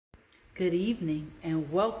Good evening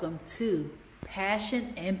and welcome to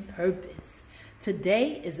Passion and Purpose.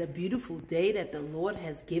 Today is a beautiful day that the Lord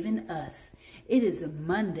has given us. It is a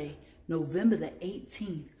Monday, November the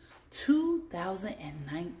 18th,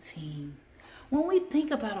 2019. When we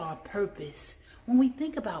think about our purpose, when we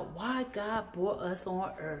think about why God brought us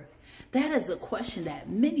on earth, that is a question that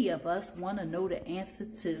many of us want to know the answer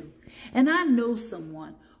to. And I know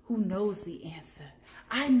someone who knows the answer.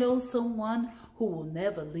 I know someone who will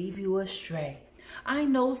never leave you astray. I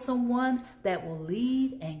know someone that will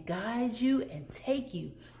lead and guide you and take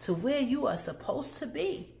you to where you are supposed to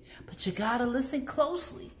be. But you got to listen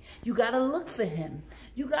closely. You got to look for him.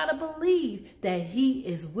 You got to believe that he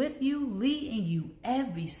is with you, leading you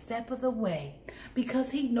every step of the way,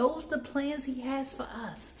 because he knows the plans he has for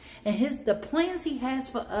us. And the plans he has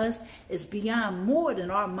for us is beyond more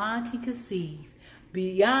than our mind can conceive,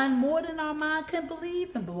 beyond more than our mind can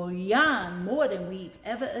believe, and beyond more than we've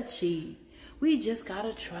ever achieved. We just got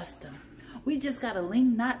to trust him. We just got to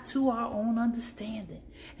lean not to our own understanding.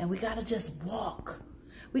 And we got to just walk.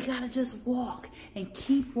 We got to just walk and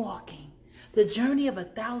keep walking. The journey of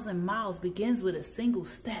 1,000 miles begins with a single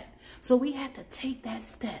step. So we have to take that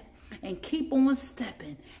step and keep on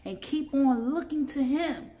stepping and keep on looking to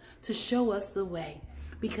him to show us the way,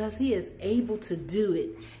 because he is able to do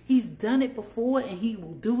it. He's done it before and he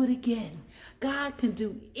will do it again. God can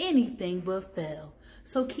do anything but fail.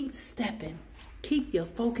 So keep stepping. Keep your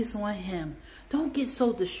focus on him. Don't get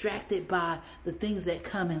so distracted by the things that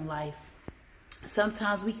come in life.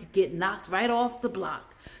 Sometimes we could get knocked right off the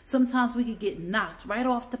block. Sometimes we could get knocked right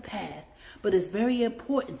off the path. But it's very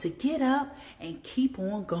important to get up and keep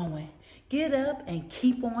on going. Get up and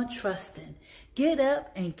keep on trusting. Get up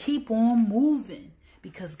and keep on moving.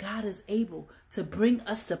 Because God is able to bring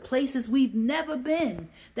us to places we've never been,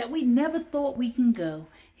 that we never thought we can go.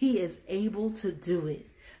 He is able to do it.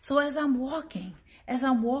 So as I'm walking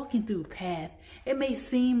through path, it may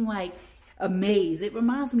seem like a maze. It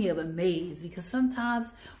reminds me of a maze, because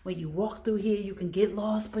sometimes when you walk through here, you can get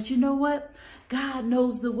lost. But you know what? God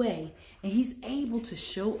knows the way, and he's able to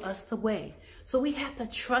show us the way. So we have to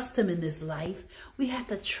trust him in this life. We have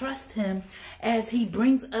to trust him as he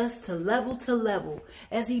brings us to level,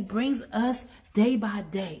 as he brings us day by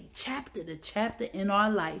day, chapter to chapter in our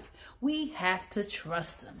life. We have to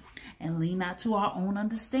trust him and lean not to our own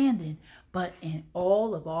understanding, but in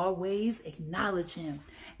all of our ways acknowledge him,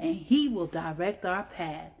 and he will direct our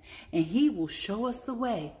path, and he will show us the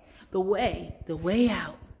way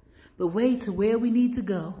out, the way to where we need to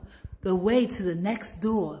go, the way to the next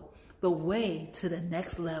door, the way to the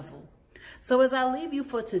next level. So as I leave you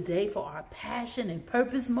for today for our passion and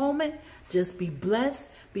purpose moment, just be blessed,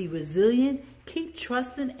 be resilient, keep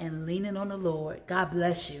trusting and leaning on the Lord. God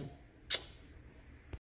bless you.